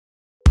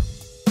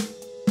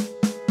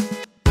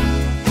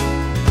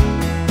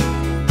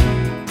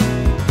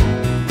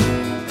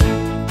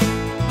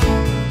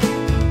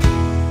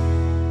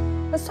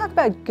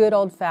about good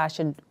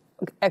old-fashioned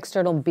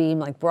external beam,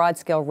 like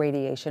broad-scale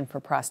radiation for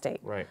prostate,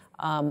 right?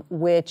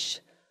 Which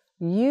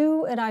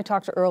you and I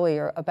talked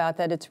earlier about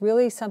that it's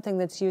really something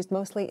that's used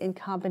mostly in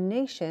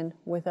combination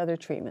with other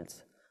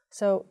treatments.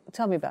 So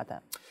tell me about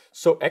that.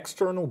 So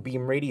external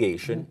beam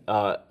radiation,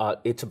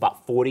 it's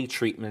about 40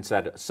 treatments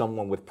that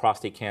someone with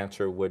prostate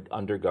cancer would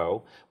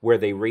undergo, where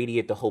they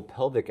radiate the whole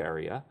pelvic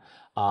area.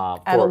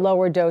 At a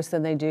lower dose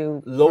than they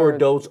do. Lower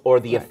dose or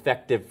the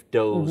effective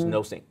dose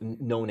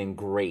known in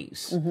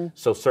grays.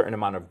 So a certain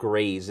amount of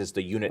grays is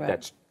the unit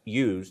that's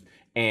used,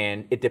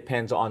 and it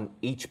depends on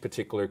each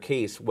particular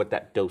case what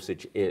that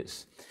dosage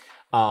is.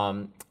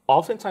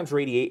 Oftentimes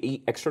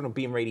external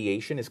beam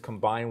radiation is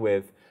combined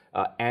with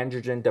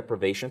androgen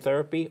deprivation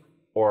therapy,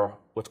 or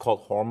what's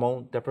called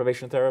hormone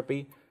deprivation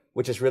therapy,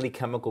 which is really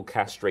chemical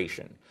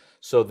castration.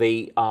 So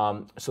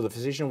so the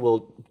physician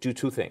will do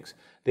two things.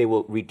 They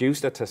will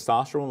reduce the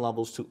testosterone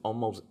levels to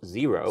almost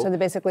zero. So they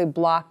basically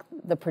block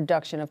the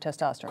production of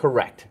testosterone.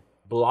 Correct.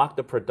 Block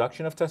the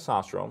production of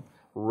testosterone,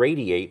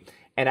 radiate.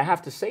 And I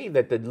have to say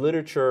that the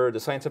literature, the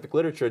scientific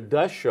literature,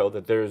 does show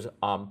that there's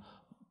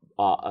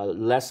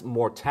less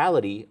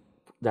mortality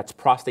that's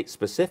prostate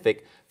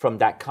specific from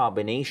that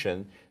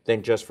combination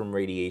than just from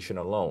radiation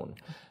alone.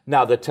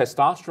 Now, the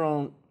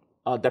testosterone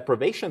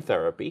deprivation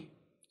therapy,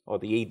 or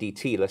the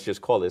ADT, let's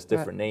just call this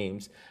different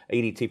names,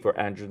 ADT for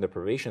androgen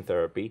deprivation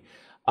therapy,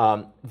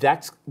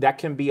 that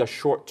can be a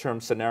short-term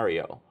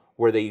scenario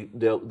where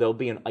they'll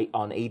be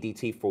on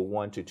ADT for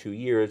 1 to 2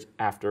 years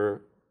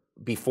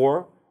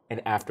before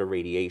and after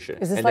radiation.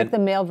 Is this like the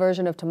male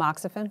version of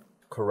tamoxifen?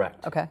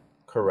 Correct. Okay.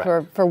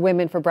 Correct. For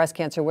women for breast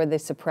cancer, where they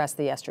suppress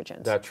the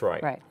estrogens. That's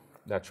right. Right.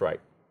 That's right.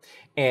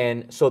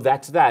 And so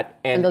that's that.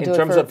 And in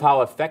terms of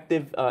how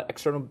effective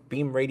external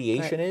beam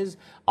radiation is,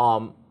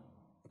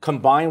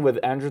 combined with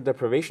androgen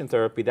deprivation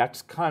therapy,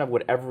 that's kind of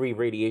what every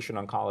radiation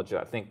oncologist,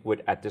 I think,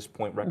 would at this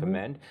point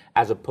recommend,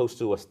 as opposed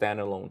to a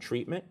standalone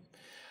treatment.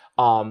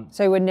 So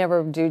you would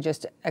never do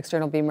just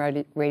external beam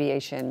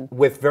radiation?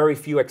 With very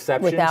few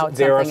exceptions. Without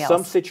there are something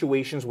some else.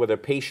 situations where the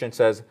patient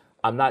says,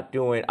 I'm not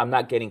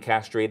getting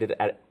castrated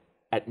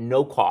at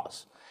no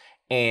cost.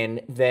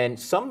 And then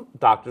some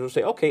doctors will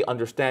say, okay,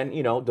 understand,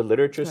 the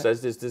literature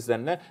says this,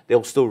 and that.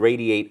 They'll still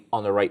radiate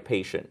on the right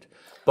patient.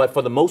 But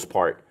for the most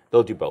part,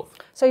 they'll do both.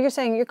 So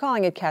you're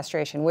calling it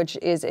castration, which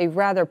is a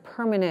rather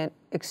permanent,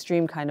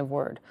 extreme kind of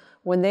word.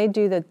 When they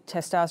do the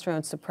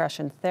testosterone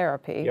suppression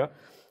therapy,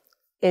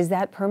 is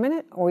that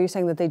permanent? Or are you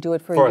saying that they do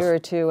it for a year or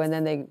two and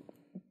then they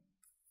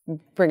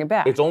bring it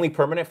back? It's only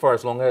permanent for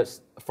as long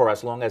as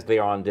they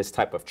are on this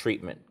type of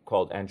treatment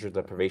called androgen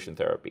deprivation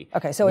therapy.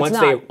 Okay, so once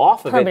it's not they're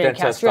off of it, then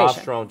castration.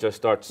 testosterone just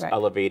starts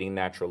elevating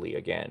naturally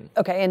again.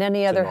 Okay, and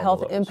any other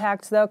health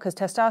impacts though? Because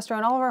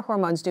testosterone, all of our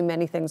hormones do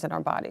many things in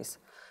our bodies.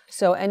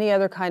 So any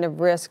other kind of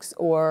risks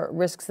or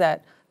risks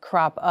that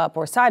crop up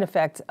or side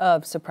effects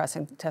of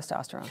suppressing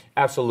testosterone?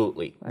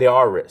 Absolutely, there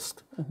are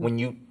risks. When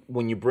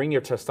you bring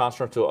your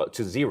testosterone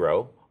to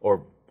zero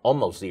or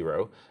almost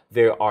zero,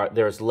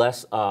 there's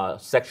less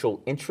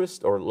sexual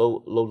interest or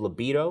low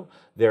libido.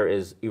 There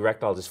is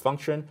erectile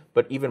dysfunction,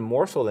 but even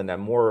more so than that,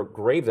 more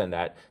grave than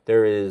that,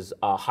 there is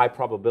a high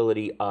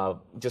probability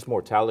of just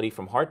mortality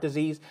from heart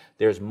disease.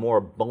 There's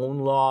more bone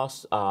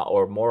loss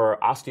or more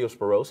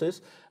osteosporosis,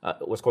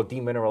 what's called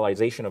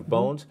demineralization of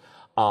bones,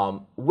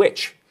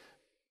 which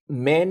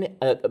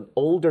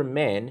older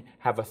men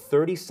have a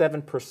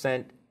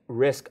 37%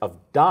 risk of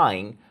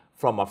dying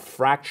from a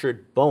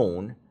fractured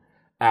bone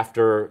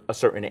after a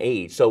certain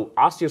age. So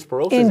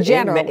osteosporosis in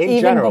general,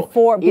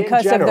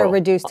 because of their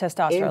reduced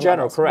testosterone in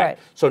general, levels. correct.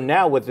 Right. So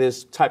now with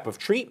this type of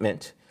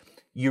treatment,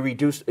 you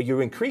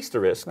increase the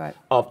risk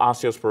of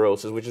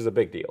osteosporosis, which is a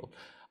big deal.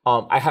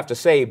 I have to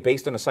say,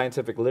 based on the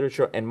scientific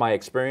literature and my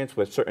experience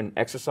with certain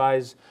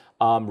exercise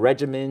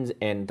regimens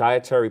and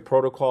dietary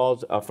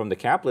protocols from the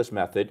Capitalist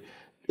method,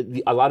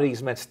 a lot of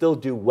these men still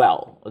do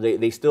well.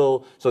 They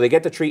still, so they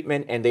get the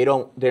treatment and they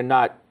don't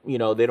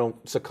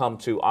succumb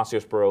to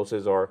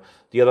osteosporosis, or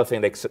the other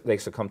thing they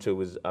succumb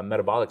to is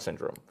metabolic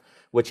syndrome,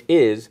 which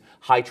is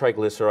high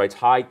triglycerides,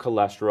 high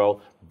cholesterol,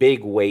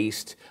 big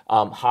waist,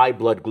 high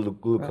blood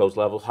glucose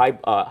levels, high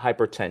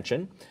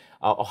hypertension,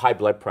 high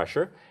blood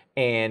pressure,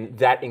 and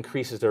that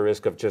increases the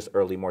risk of just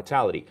early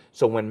mortality.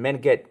 So when men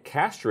get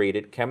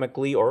castrated,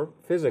 chemically or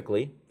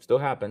physically, still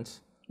happens.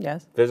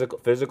 Yes.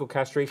 Physical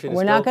castration.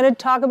 We're not going to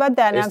talk about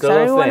that now, because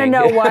I don't want to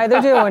know why they're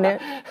doing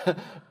it.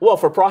 Well,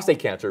 for prostate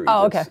cancer reasons.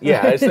 Oh, okay.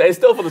 Yeah, it's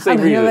still for the same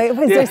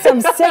reason. Is there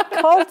some sick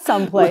cult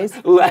someplace?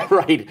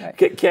 Right.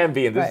 Can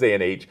be in this day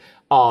and age.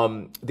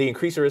 The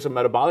increased risk of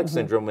metabolic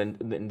syndrome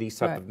in these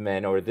type of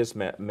men, or this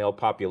male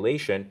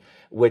population,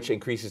 which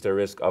increases the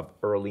risk of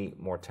early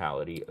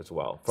mortality as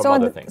well from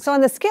other things. So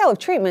on the scale of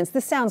treatments,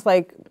 this sounds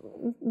like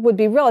would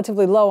be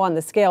relatively low on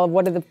the scale of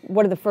what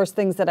are the first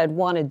things that I'd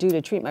want to do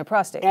to treat my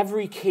prostate.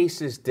 Every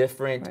case is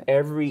different. Right.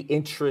 Every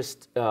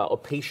interest or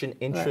patient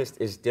interest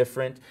is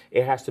different.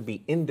 It has to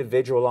be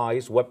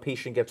individualized. What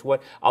patient gets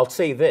what. I'll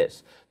say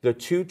this: the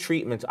two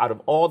treatments out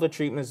of all the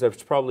treatments,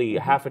 there's probably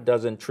half a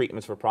dozen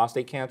treatments for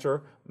prostate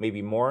cancer,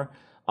 maybe more.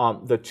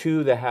 The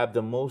two that have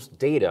the most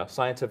data,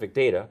 scientific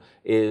data,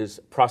 is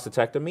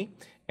prostatectomy,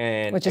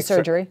 and which is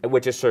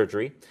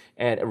surgery,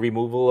 and a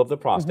removal of the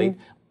prostate,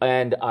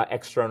 and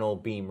external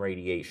beam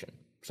radiation.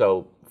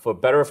 So for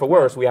better or for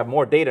worse, we have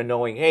more data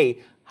knowing,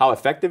 hey, how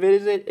effective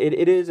it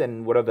is,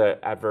 and what are the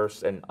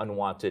adverse and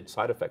unwanted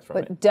side effects from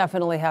it. But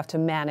definitely have to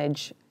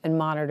manage and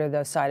monitor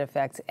those side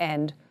effects,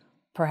 and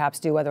perhaps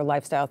do other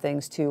lifestyle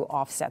things to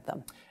offset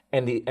them.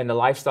 And the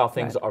lifestyle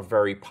things are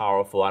very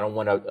powerful. I don't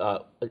want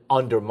to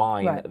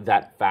undermine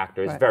that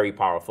factor. It's very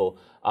powerful,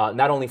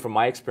 not only from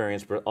my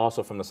experience, but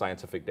also from the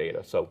scientific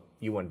data. So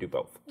you want to do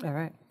both. All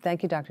right.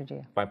 Thank you, Dr.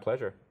 Geo. My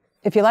pleasure.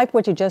 If you liked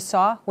what you just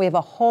saw, we have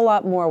a whole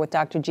lot more with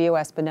Dr. Geo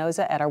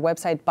Espinosa at our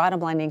website,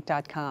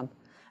 bottomlineinc.com.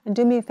 And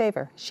do me a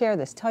favor, share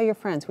this, tell your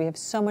friends. We have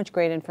so much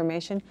great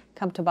information.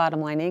 Come to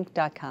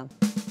bottomlineinc.com.